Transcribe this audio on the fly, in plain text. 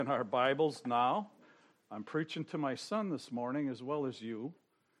In our Bibles now. I'm preaching to my son this morning as well as you.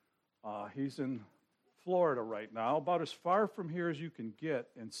 He's in Florida right now, about as far from here as you can get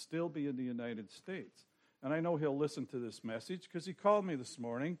and still be in the United States. And I know he'll listen to this message because he called me this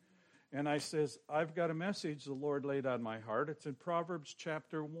morning and I says, I've got a message the Lord laid on my heart. It's in Proverbs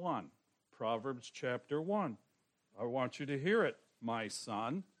chapter 1. Proverbs chapter 1. I want you to hear it, my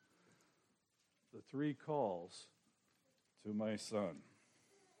son. The three calls to my son.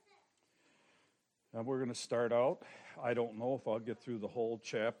 And we're going to start out. I don't know if I'll get through the whole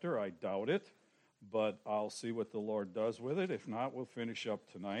chapter. I doubt it. But I'll see what the Lord does with it. If not, we'll finish up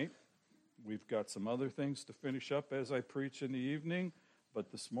tonight. We've got some other things to finish up as I preach in the evening.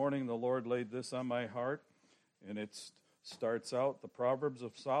 But this morning the Lord laid this on my heart. And it starts out, the Proverbs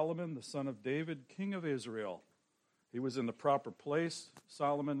of Solomon, the son of David, king of Israel. He was in the proper place.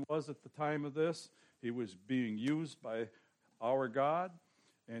 Solomon was at the time of this. He was being used by our God.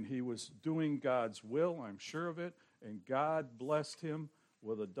 And he was doing God's will, I'm sure of it, and God blessed him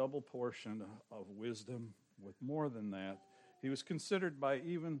with a double portion of wisdom, with more than that. He was considered by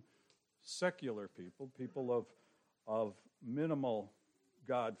even secular people of minimal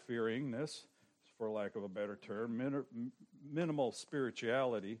God-fearingness, for lack of a better term, minimal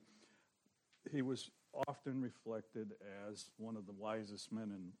spirituality. He was often reflected as one of the wisest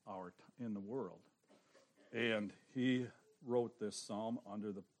men in the world. And he wrote this psalm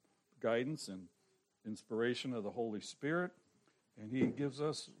under the guidance and inspiration of the Holy Spirit, and he gives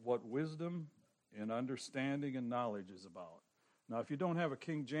us what wisdom and understanding and knowledge is about. Now, if you don't have a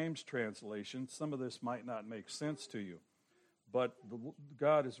King James translation, some of this might not make sense to you, but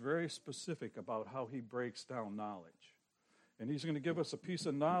God is very specific about how he breaks down knowledge. And he's going to give us a piece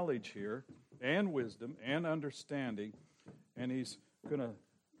of knowledge here, and wisdom, and understanding, and he's going to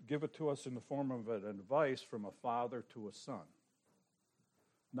give it to us in the form of an advice from a father to a son.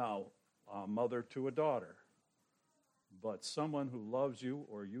 Now, a mother to a daughter. But someone who loves you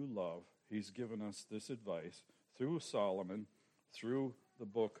or you love, he's given us this advice through Solomon, through the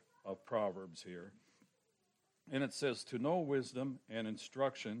book of Proverbs here. And it says, to know wisdom and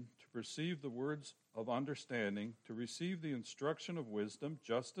instruction, to perceive the words of understanding, to receive the instruction of wisdom,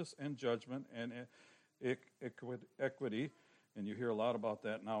 justice and judgment and equity, and you hear a lot about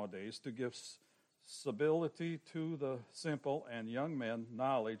that nowadays, to give stability to the simple and young men,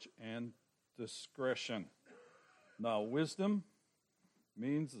 knowledge and discretion. Now, wisdom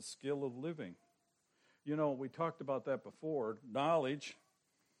means the skill of living. You know, we talked about that before. Knowledge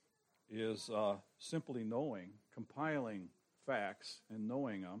is simply knowing, compiling facts and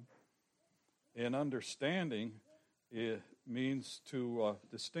knowing them. And understanding, it means to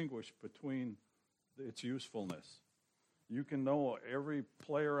distinguish between its usefulness. You can know every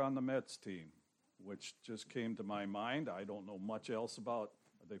player on the Mets team, which just came to my mind. I don't know much else about,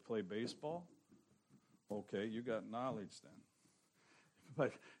 they play baseball? Okay, you got knowledge then.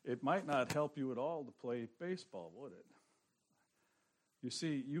 But it might not help you at all to play baseball, would it? You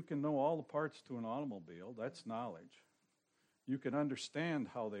see, you can know all the parts to an automobile. That's knowledge. You can understand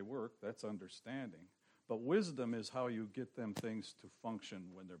how they work. That's understanding. But wisdom is how you get them things to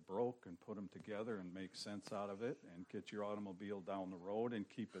function when they're broke and put them together and make sense out of it and get your automobile down the road and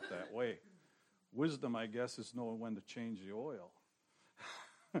keep it that way. Wisdom, I guess, is knowing when to change the oil,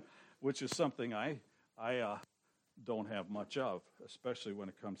 which is something I don't have much of, especially when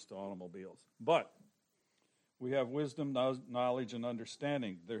it comes to automobiles. But we have wisdom, knowledge, and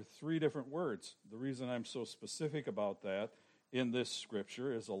understanding. They're three different words. The reason I'm so specific about that in this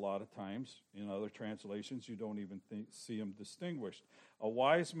scripture is a lot of times in other translations you don't even see them distinguished. A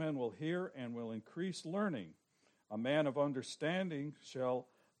wise man will hear and will increase learning. A man of understanding shall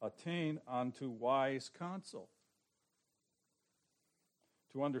attain unto wise counsel.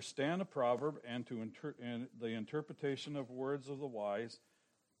 To understand a proverb and the interpretation of words of the wise,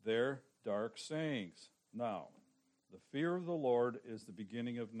 their dark sayings. Now, the fear of the Lord is the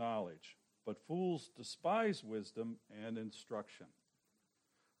beginning of knowledge, but fools despise wisdom and instruction.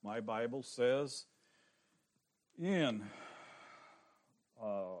 My Bible says in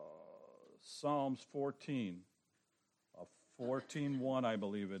Psalms 14:1, I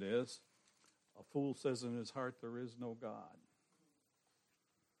believe it is, a fool says in his heart there is no God.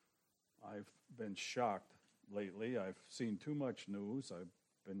 I've been shocked lately. I've seen too much news. I've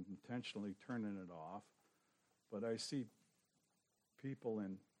been intentionally turning it off. But I see people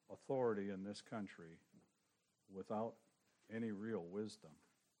in authority in this country without any real wisdom.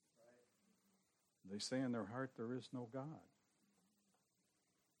 They say in their heart there is no God.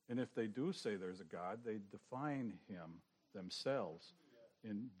 And if they do say there's a God, they define him themselves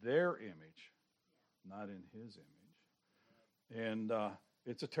in their image, not in his image. And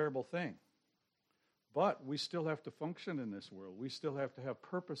It's a terrible thing. But we still have to function in this world. We still have to have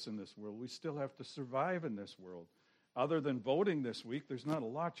purpose in this world. We still have to survive in this world. Other than voting this week, there's not a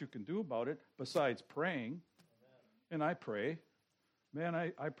lot you can do about it besides praying. And I pray. Man,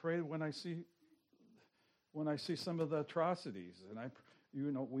 I pray when I see some of the atrocities. And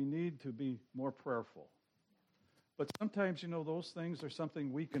we need to be more prayerful. But sometimes, those things are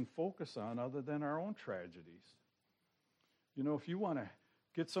something we can focus on other than our own tragedies. If you want to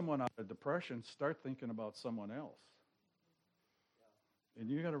get someone out of depression, start thinking about someone else. And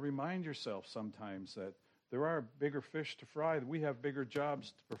you got to remind yourself sometimes that there are bigger fish to fry. We have bigger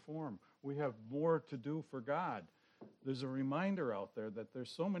jobs to perform. We have more to do for God. There's a reminder out there that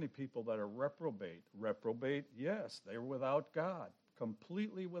there's so many people that are reprobate. Reprobate, yes, they're without God,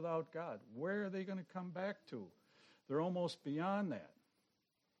 completely without God. Where are they going to come back to? They're almost beyond that.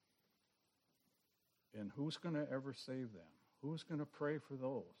 And who's going to ever save them? Who's going to pray for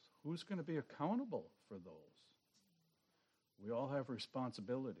those? Who's going to be accountable for those? We all have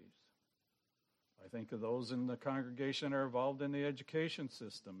responsibilities. I think of those in the congregation that are involved in the education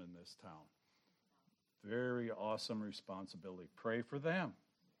system in this town. Very awesome responsibility. Pray for them.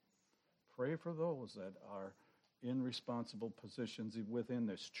 Pray for those that are in responsible positions within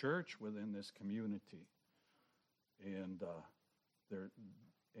this church, within this community, and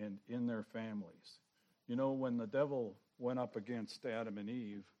in their families. When the devil went up against Adam and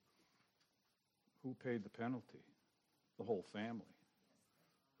Eve, who paid the penalty? The whole family.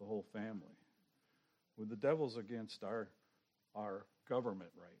 The whole family. Well, the devil's against our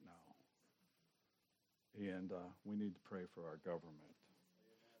government right now. And we need to pray for our government.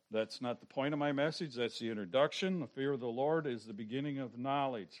 That's not the point of my message. That's the introduction. The fear of the Lord is the beginning of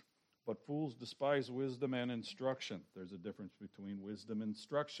knowledge. But fools despise wisdom and instruction. There's a difference between wisdom and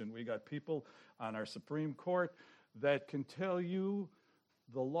instruction. We got people on our Supreme Court that can tell you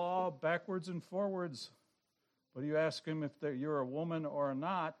the law backwards and forwards. But you ask them if you're a woman or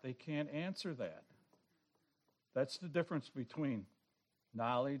not, they can't answer that. That's the difference between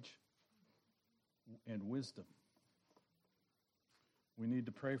knowledge and wisdom. We need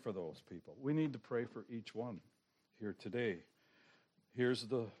to pray for those people. We need to pray for each one here today. Here's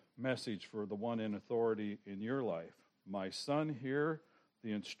the message for the one in authority in your life. My son, hear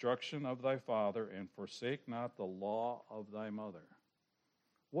the instruction of thy father, and forsake not the law of thy mother.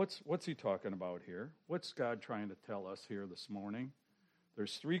 What's he talking about here? What's God trying to tell us here this morning?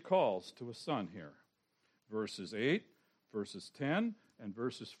 There's 3 calls to a son here. Verses 8, verses 10, and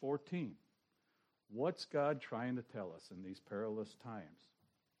verses 14. What's God trying to tell us in these perilous times?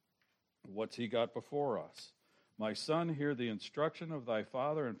 What's he got before us? My son, hear the instruction of thy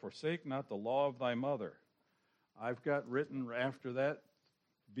father, and forsake not the law of thy mother. I've got written after that,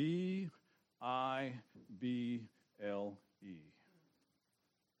 Bible.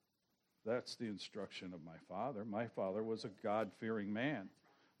 That's the instruction of my father. My father was a God-fearing man.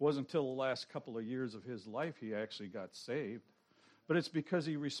 It wasn't until the last couple of years of his life he actually got saved. But it's because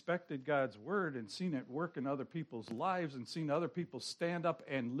he respected God's word and seen it work in other people's lives and seen other people stand up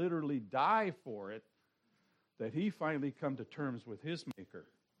and literally die for it that he finally come to terms with his Maker.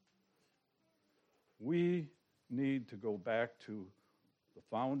 We need to go back to the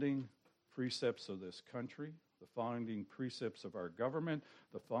founding precepts of this country, the founding precepts of our government,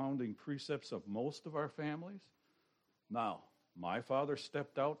 the founding precepts of most of our families. Now, my father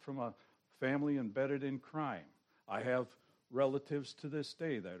stepped out from a family embedded in crime. I have relatives to this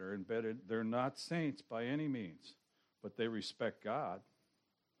day that are embedded. They're not saints by any means, but they respect God.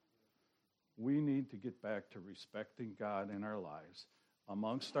 We need to get back to respecting God in our lives,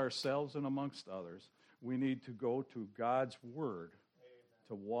 amongst ourselves and amongst others. We need to go to God's word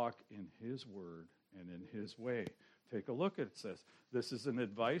to walk in his word and in his way. Take a look at it. It says, this is an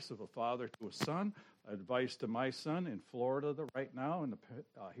advice of a father to a son, advice to my son in Florida right now. And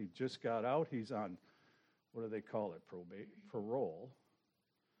he just got out. He's on, what do they call it, parole.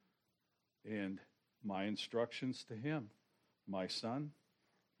 And my instructions to him, my son,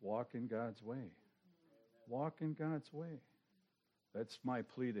 walk in God's way. Walk in God's way. That's my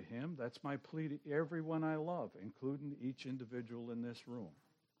plea to him. That's my plea to everyone I love, including each individual in this room.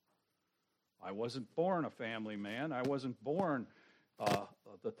 I wasn't born a family man. I wasn't born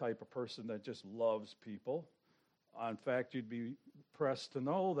the type of person that just loves people. In fact, you'd be pressed to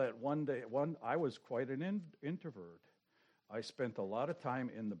know that I was quite an introvert. I spent a lot of time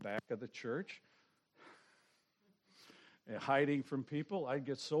in the back of the church, hiding from people. I'd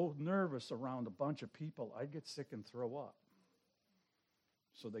get so nervous around a bunch of people, I'd get sick and throw up.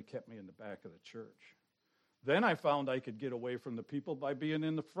 So they kept me in the back of the church. Then I found I could get away from the people by being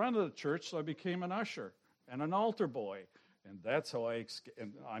in the front of the church, so I became an usher and an altar boy. And that's how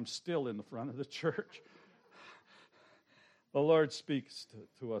and I'm still in the front of the church. The Lord speaks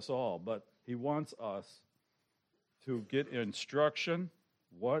to us all, but he wants us to get instruction.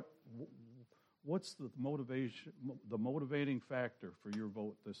 What's the motivation, the motivating factor for your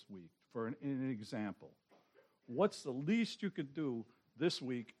vote this week? For an example, what's the least you could do this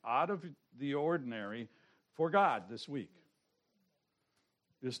week out of the ordinary for God this week?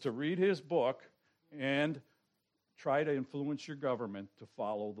 Is to read his book and try to influence your government to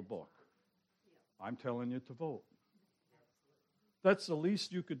follow the book. I'm telling you to vote. That's the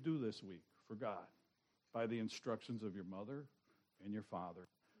least you could do this week for God, by the instructions of your mother and your father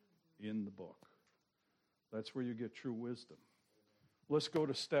in the book. That's where you get true wisdom. Let's go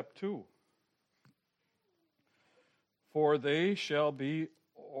to step 2. For they shall be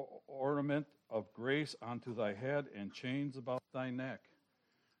ornament of grace unto thy head and chains about thy neck.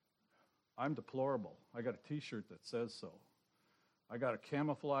 I'm deplorable. I got a t-shirt that says so. I got a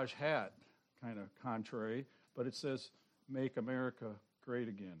camouflage hat, kind of contrary, but it says, Make America Great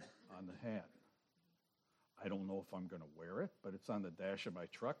Again on the hat. I don't know if I'm going to wear it, but it's on the dash of my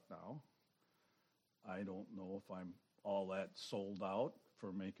truck now. I don't know if I'm all that sold out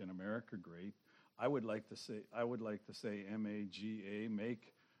for making America great. I would like to say MAGA,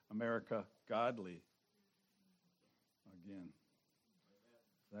 Make America Godly again.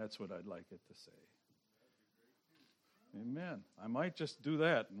 That's what I'd like it to say. Amen. I might just do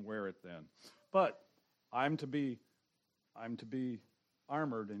that and wear it then. But I'm to be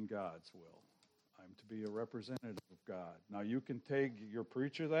armored in God's will. I'm to be a representative of God. Now, you can take your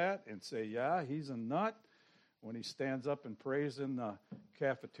preacher that and say, yeah, he's a nut when he stands up and prays in the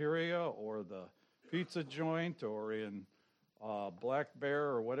cafeteria or the pizza joint or in Black Bear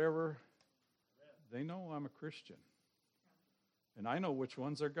or whatever. They know I'm a Christian. And I know which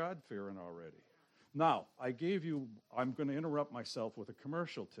ones are God-fearing already. Now, I'm going to interrupt myself with a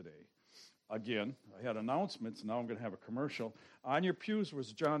commercial today. Again, I had announcements, now I'm going to have a commercial. On your pews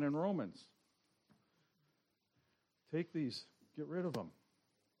was John and Romans. Take these, get rid of them.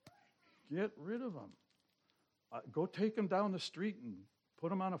 Get rid of them. Go take them down the street and put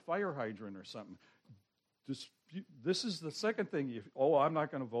them on a fire hydrant or something. This is the second thing. I'm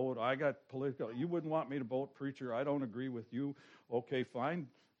not going to vote. I got political. You wouldn't want me to vote, preacher. I don't agree with you. Okay, fine.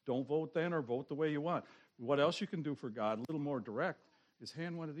 Don't vote then, or vote the way you want. What else you can do for God, a little more direct, is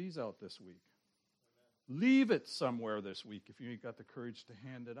hand one of these out this week. Leave it somewhere this week if you ain't got the courage to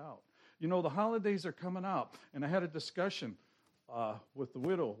hand it out. You know, the holidays are coming up, and I had a discussion with the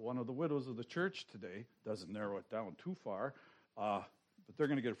widow, one of the widows of the church today. Doesn't narrow it down too far, but they're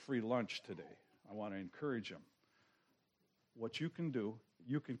going to get a free lunch today. I want to encourage them. What you can do,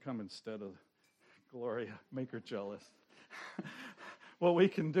 you can come instead of Gloria, make her jealous. What we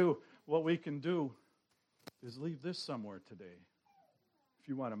can do is leave this somewhere today if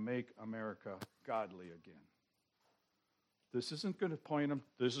you want to make America godly again. This isn't going to point them,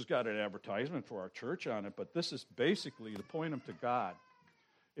 this has got an advertisement for our church on it, but this is basically to point them to God.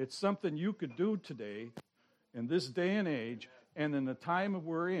 It's something you could do today in this day and age, and in the time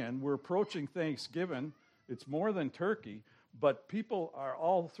we're in, we're approaching Thanksgiving. It's more than turkey, but people are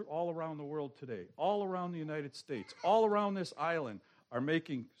all around the world today, all around the United States, all around this island, are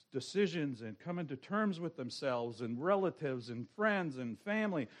making decisions and coming to terms with themselves and relatives and friends and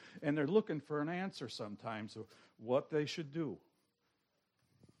family, and they're looking for an answer sometimes of what they should do.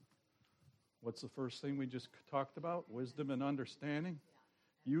 What's the first thing we just talked about? Wisdom and understanding.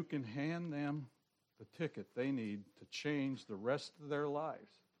 You can hand them the ticket they need to change the rest of their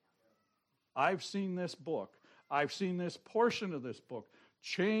lives. I've seen this book. I've seen this portion of this book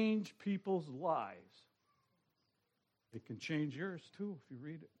change people's lives. It can change yours too if you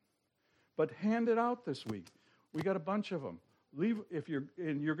read it. But hand it out this week. We got a bunch of them. If you're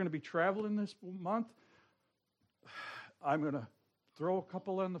going to be traveling this month, I'm going to throw a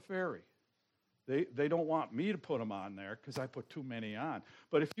couple on the ferry. They don't want me to put them on there because I put too many on.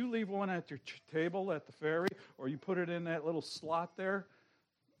 But if you leave one at your table at the ferry, or you put it in that little slot there,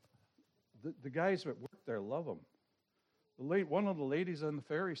 the guys that work there love them. One of the ladies on the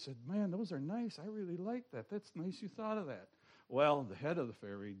ferry said, "Man, those are nice. I really like that. That's nice you thought of that." Well, the head of the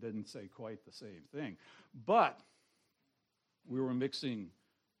ferry didn't say quite the same thing. But we were mixing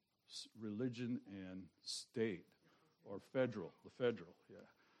religion and state, or federal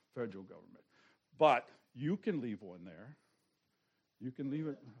government. But you can leave one there. You can leave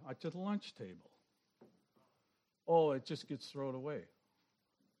it to the lunch table. Oh, it just gets thrown away.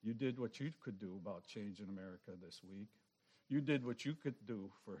 You did what you could do about changing America this week. You did what you could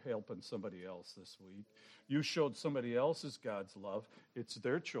do for helping somebody else this week. You showed somebody else's God's love. It's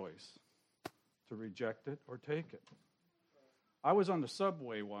their choice to reject it or take it. I was on the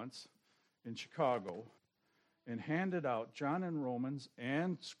subway once in Chicago and handed out John and Romans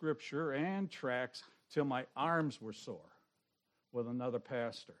and scripture and tracts till my arms were sore with another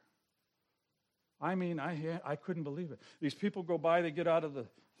pastor. I mean, I couldn't believe it. These people go by, they get out of the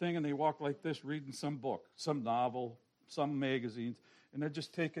thing, and they walk like this, reading some book, some novel, some magazines, and they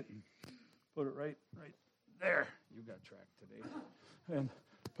just take it and put it right there. You got tract today. And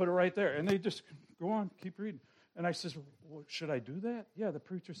put it right there. And they just go on, keep reading. And I says, well, should I do that? Yeah, the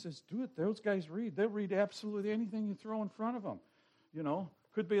preacher says, do it. Those guys read. They'll read absolutely anything you throw in front of them. You know,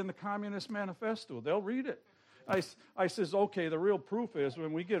 could be in the Communist Manifesto. They'll read it. I says, okay, the real proof is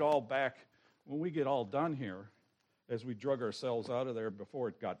when we get all done here, as we drug ourselves out of there before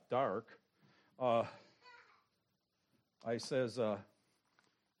it got dark, I says,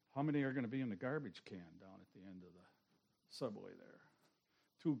 how many are going to be in the garbage can down at the end of the subway there?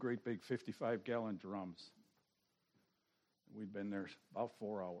 2 great big 55-gallon drums. We'd been there about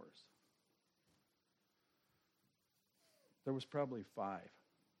 4 hours. There was probably 5.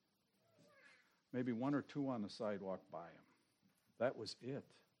 Maybe 1 or 2 on the sidewalk by him. That was it.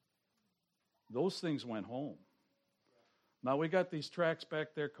 Those things went home. Now we got these tracts back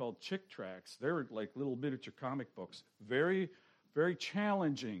there called Chick tracts. They're like little miniature comic books. Very, very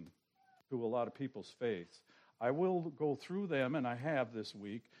challenging to a lot of people's faiths. I will go through them, and I have this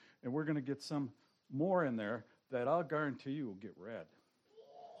week, and we're going to get some more in there that I'll guarantee you will get read.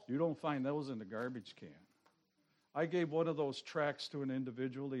 You don't find those in the garbage can. I gave one of those tracts to an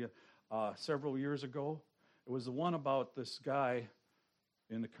individual several years ago. It was the one about this guy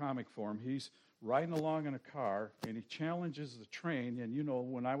in the comic form. He's riding along in a car, and he challenges the train. And you know,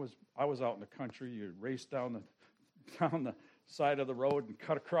 when I was out in the country, you race down the side of the road and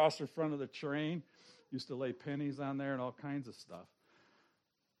cut across in front of the train. Used to lay pennies on there and all kinds of stuff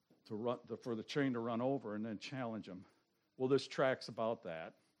for the train to run over and then challenge them. Well, this track's about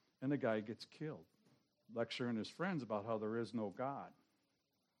that, and the guy gets killed, lecturing his friends about how there is no God.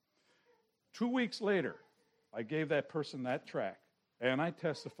 2 weeks later, I gave that person that tract, and I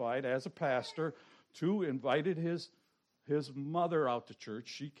testified as a pastor invited his mother out to church.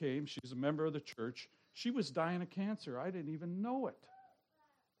 She came. She's a member of the church. She was dying of cancer. I didn't even know it.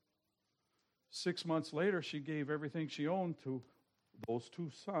 6 months later, she gave everything she owned to those 2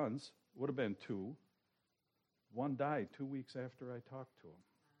 sons. Would have been 2. One died 2 weeks after I talked to him.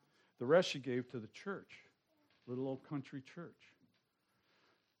 The rest she gave to the church, little old country church.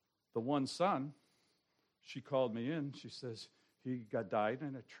 The one son, she called me in. She says he died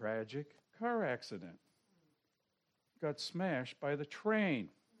in a tragic car accident. Got smashed by the train.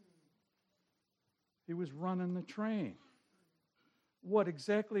 He was running the train. What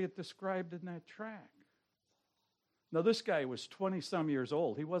exactly it described in that tract. Now, this guy was 20-some years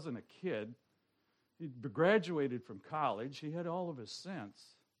old. He wasn't a kid. He graduated from college. He had all of his sense.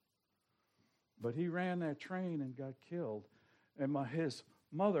 But he ran that train and got killed. And his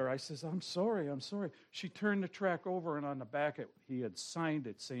mother, I says, I'm sorry. She turned the tract over, and on the back, he had signed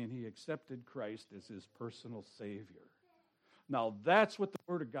it saying he accepted Christ as his personal Savior. Now, that's what the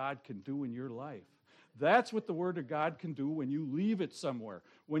Word of God can do in your life. That's what the Word of God can do when you leave it somewhere,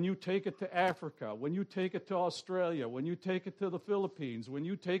 when you take it to Africa, when you take it to Australia, when you take it to the Philippines, when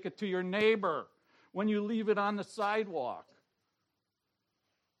you take it to your neighbor, when you leave it on the sidewalk.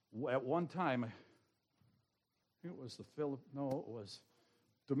 At one time, it was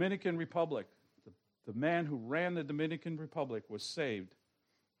Dominican Republic. The man who ran the Dominican Republic was saved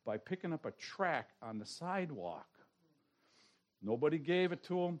by picking up a tract on the sidewalk. Nobody gave it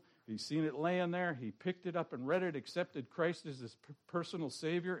to him. He seen it laying there. He picked it up and read it, accepted Christ as his personal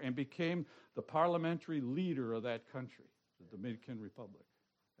Savior, and became the parliamentary leader of that country, the Dominican Republic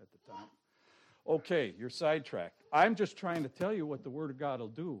at the time. Okay, you're sidetracked. I'm just trying to tell you what the Word of God will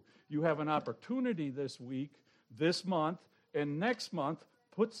do. You have an opportunity this week, this month, and next month,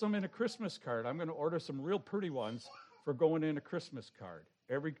 put some in a Christmas card. I'm going to order some real pretty ones for going in a Christmas card.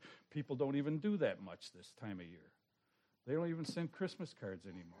 People don't even do that much this time of year. They don't even send Christmas cards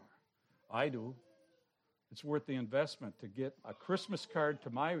anymore. I do. It's worth the investment to get a Christmas card to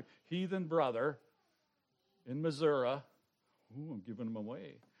my heathen brother in Missouri. Ooh, I'm giving him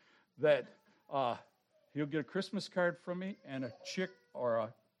away. That he'll get a Christmas card from me and a chick or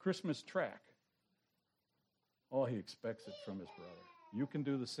a Christmas tract. Oh, he expects it from his brother. You can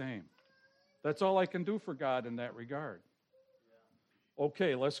do the same. That's all I can do for God in that regard.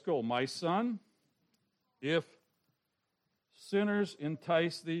 Okay, let's go. My son, if sinners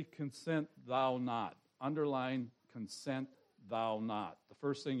entice thee, consent thou not. Underline, consent thou not. The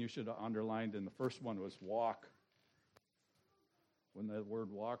first thing you should have underlined in the first one was walk. When the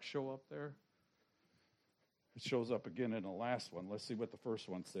word walk show up there, It shows up again in the last one. Let's see what the first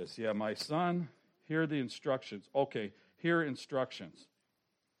one says. Yeah, my son, hear the instructions. Okay, hear instructions.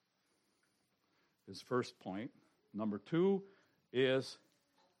 His first point. Number 2 is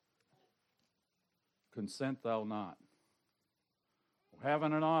consent thou not. We're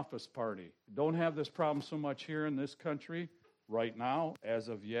having an office party. Don't have this problem so much here in this country right now, as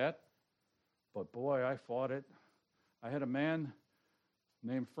of yet. But boy, I fought it. I had a man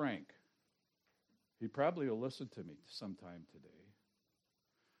named Frank. He probably will listen to me sometime today.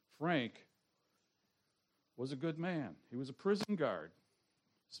 Frank was a good man. He was a prison guard.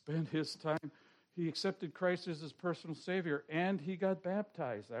 Spent his time, he accepted Christ as his personal Savior, and he got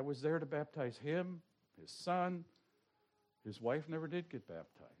baptized. I was there to baptize him, his son. His wife never did get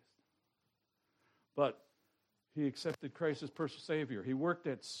baptized. But he accepted Christ as personal Savior. He worked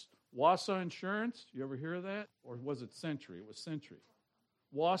at Wausau Insurance. You ever hear of that? Or was it Century? It was Century.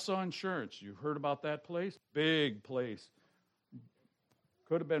 Wausau Insurance. You heard about that place? Big place.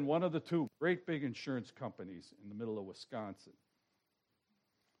 Could have been one of the two great big insurance companies in the middle of Wisconsin.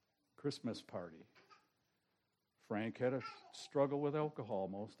 Christmas party. Frank had a struggle with alcohol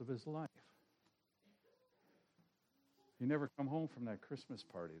most of his life. He never come home from that Christmas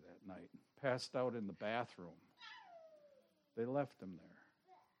party that night. Passed out in the bathroom. They left him there.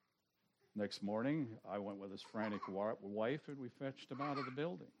 Next morning, I went with his frantic wife, and we fetched him out of the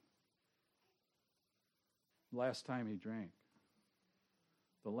building. Last time he drank.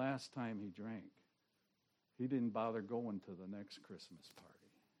 The last time he drank, he didn't bother going to the next Christmas party.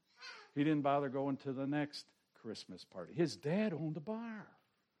 He didn't bother going to the next Christmas party. His dad owned a bar.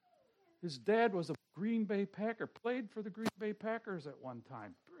 His dad was a Green Bay Packer, played for the Green Bay Packers at one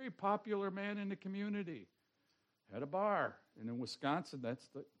time. Very popular man in the community. Had a bar. And in Wisconsin, that's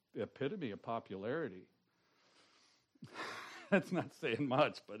the epitome of popularity. That's not saying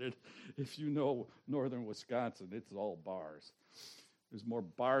much, but if you know northern Wisconsin, it's all bars. There's more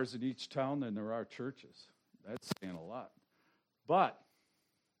bars in each town than there are churches. That's saying a lot. But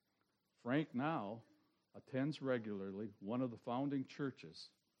Frank now attends regularly one of the founding churches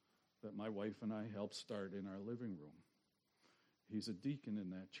that my wife and I helped start in our living room. He's a deacon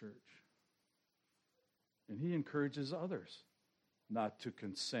in that church. And he encourages others not to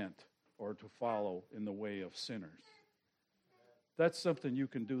consent or to follow in the way of sinners. That's something you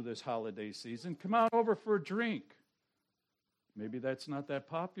can do this holiday season. Come on over for a drink. Maybe that's not that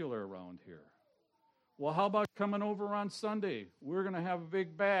popular around here. Well, how about coming over on Sunday? We're going to have a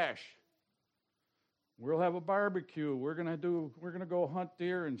big bash. We'll have a barbecue. We're going to go hunt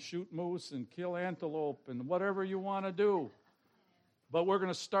deer and shoot moose and kill antelope and whatever you want to do. But we're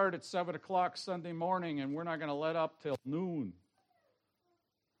going to start at 7 o'clock Sunday morning, and we're not going to let up till noon.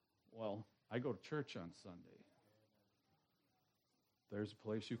 Well, I go to church on Sunday. There's a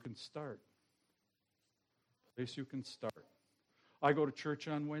place you can start. I go to church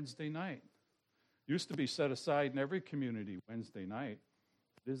on Wednesday night. Used to be set aside in every community Wednesday night.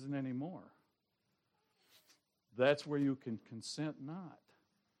 It isn't anymore. That's where you can consent not.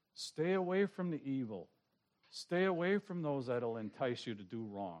 Stay away from the evil. Stay away from those that will entice you to do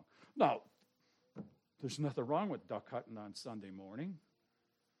wrong. Now, there's nothing wrong with duck hunting on Sunday morning.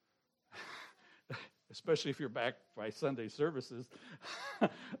 Especially if you're back by Sunday services.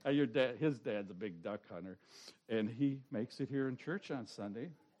 His dad's a big duck hunter. And he makes it here in church on Sunday.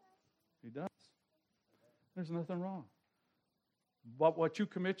 He does. There's nothing wrong. But what you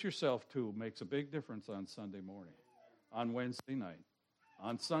commit yourself to makes a big difference on Sunday morning, on Wednesday night,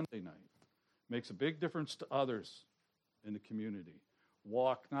 on Sunday night. Makes a big difference to others in the community.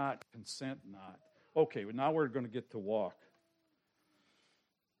 Walk not, consent not. Okay, now we're going to get to walk.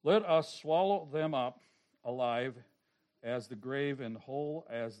 Let us swallow them up alive as the grave and whole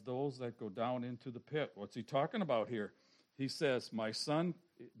as those that go down into the pit. What's he talking about here? He says, my son,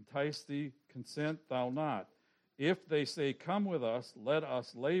 entice thee, consent thou not. If they say, come with us, let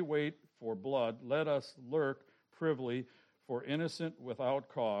us lay wait for blood, let us lurk privily for innocent without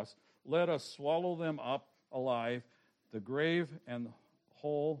cause. Let us swallow them up alive, the grave and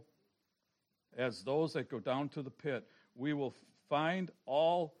whole as those that go down to the pit. We will find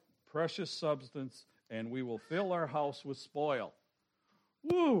all precious substance, and we will fill our house with spoil.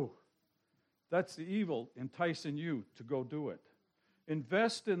 Woo! That's the evil enticing you to go do it.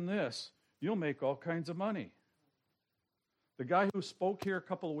 Invest in this. You'll make all kinds of money. The guy who spoke here a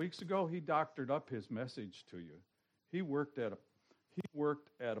couple of weeks ago, he doctored up his message to you. He worked at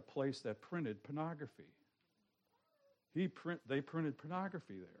a place that printed pornography. They printed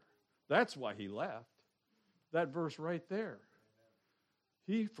pornography there. That's why he left. That verse right there.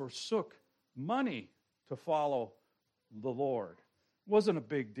 He forsook money to follow the Lord. Wasn't a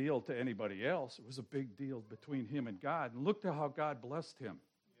big deal to anybody else. It was a big deal between him and God. And look to how God blessed him.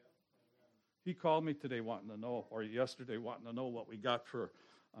 He called me today wanting to know, or yesterday wanting to know what we got for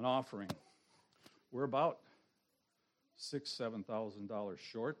an offering. We're about $6,000-7,000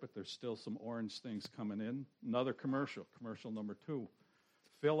 short, but there's still some orange things coming in. Another commercial number 2.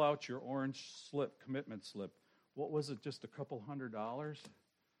 Fill out your orange slip, commitment slip. What was it, just a couple $100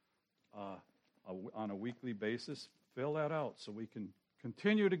 on a weekly basis? Fill that out so we can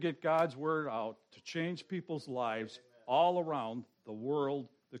continue to get God's word out to change people's lives all around the world,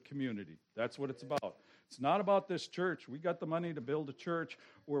 the community. That's what it's about. It's not about this church. We got the money to build a church.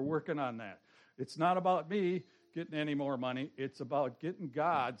 We're working on that. It's not about me getting any more money. It's about getting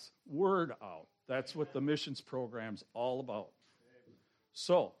God's word out. That's what the missions program's all about.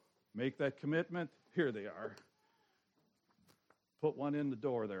 So, make that commitment. Here they are. Put one in the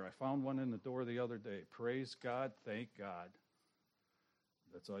door there. I found one in the door the other day. Praise God. Thank God.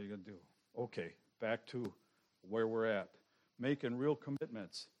 That's all you got to do. Okay, back to where we're at. Making real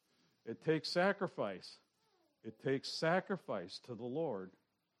commitments. It takes sacrifice. It takes sacrifice to the Lord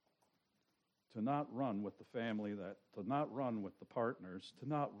to not run with the family, to not run with the partners, to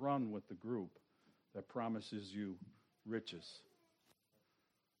not run with the group that promises you riches,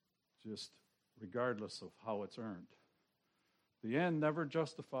 just regardless of how it's earned. The end never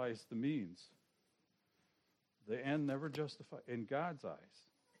justifies the means. The end never justifies, in God's eyes.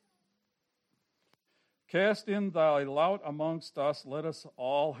 Cast in thy lot amongst us, let us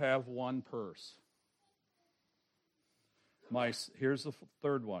all have one purse. Here's the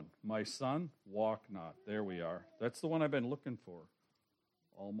third one. My son, walk not. There we are. That's the one I've been looking for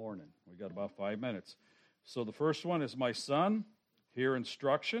all morning. We got about 5 minutes. So the first one is, my son, hear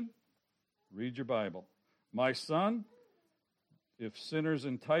instruction. Read your Bible. My son, if sinners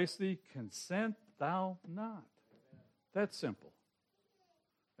entice thee, consent thou not. That's simple.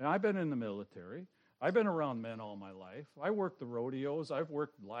 And I've been in the military. I've been around men all my life. I worked the rodeos. I've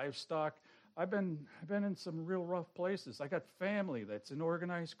worked livestock. I've been in some real rough places. I got family that's in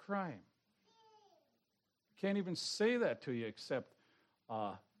organized crime. Can't even say that to you, except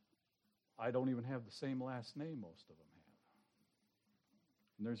I don't even have the same last name most of them have.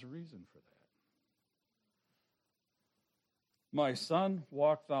 And there's a reason for that. My son,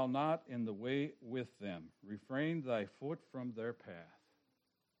 walk thou not in the way with them. Refrain thy foot from their path.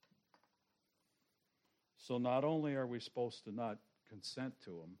 So not only are we supposed to not consent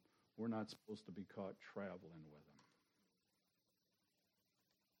to them, we're not supposed to be caught traveling with them.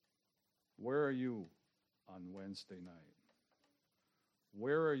 Where are you on Wednesday night?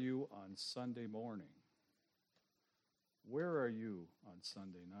 Where are you on Sunday morning? Where are you on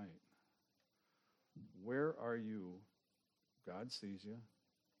Sunday night? Where are you? God sees you.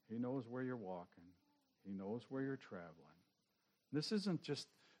 He knows where you're walking. He knows where you're traveling.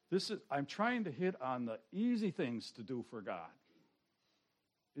 I'm trying to hit on the easy things to do for God.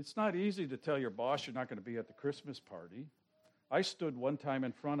 It's not easy to tell your boss you're not going to be at the Christmas party. I stood one time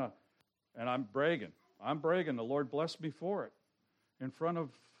in front of, and I'm bragging, the Lord blessed me for it, in front of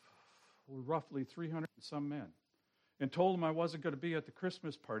roughly 300 and some men, and told them I wasn't going to be at the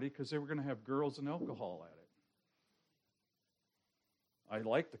Christmas party because they were going to have girls and alcohol at it. I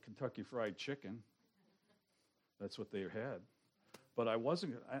liked the Kentucky Fried Chicken. That's what they had. But I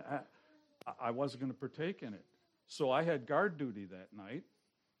wasn't going to partake in it. So I had guard duty that night,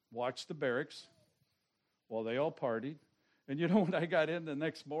 watched the barracks while they all partied. And you know, when I got in the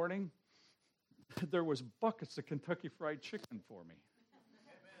next morning, there was buckets of Kentucky Fried Chicken for me.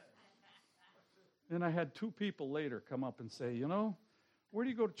 And I had 2 people later come up and say, you know, where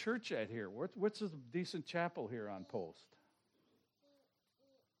do you go to church at here? What's a decent chapel here on post?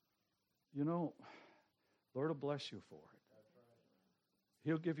 You know, Lord will bless you for it.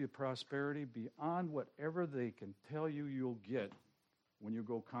 He'll give you prosperity beyond whatever they can tell you you'll get when you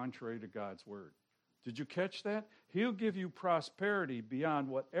go contrary to God's word. Did you catch that? He'll give you prosperity beyond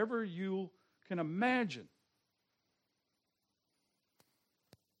whatever you can imagine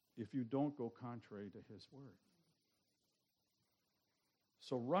if you don't go contrary to his word.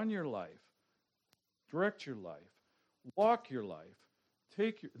 So run your life, direct your life, walk your life.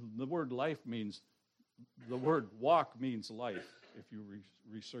 The word life means, the word walk means life if you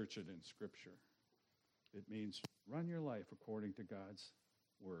research it in Scripture. It means run your life according to God's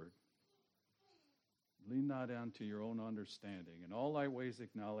word. Lean not unto your own understanding. In all thy ways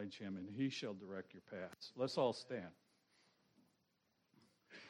acknowledge him, and he shall direct your paths. Let's all stand.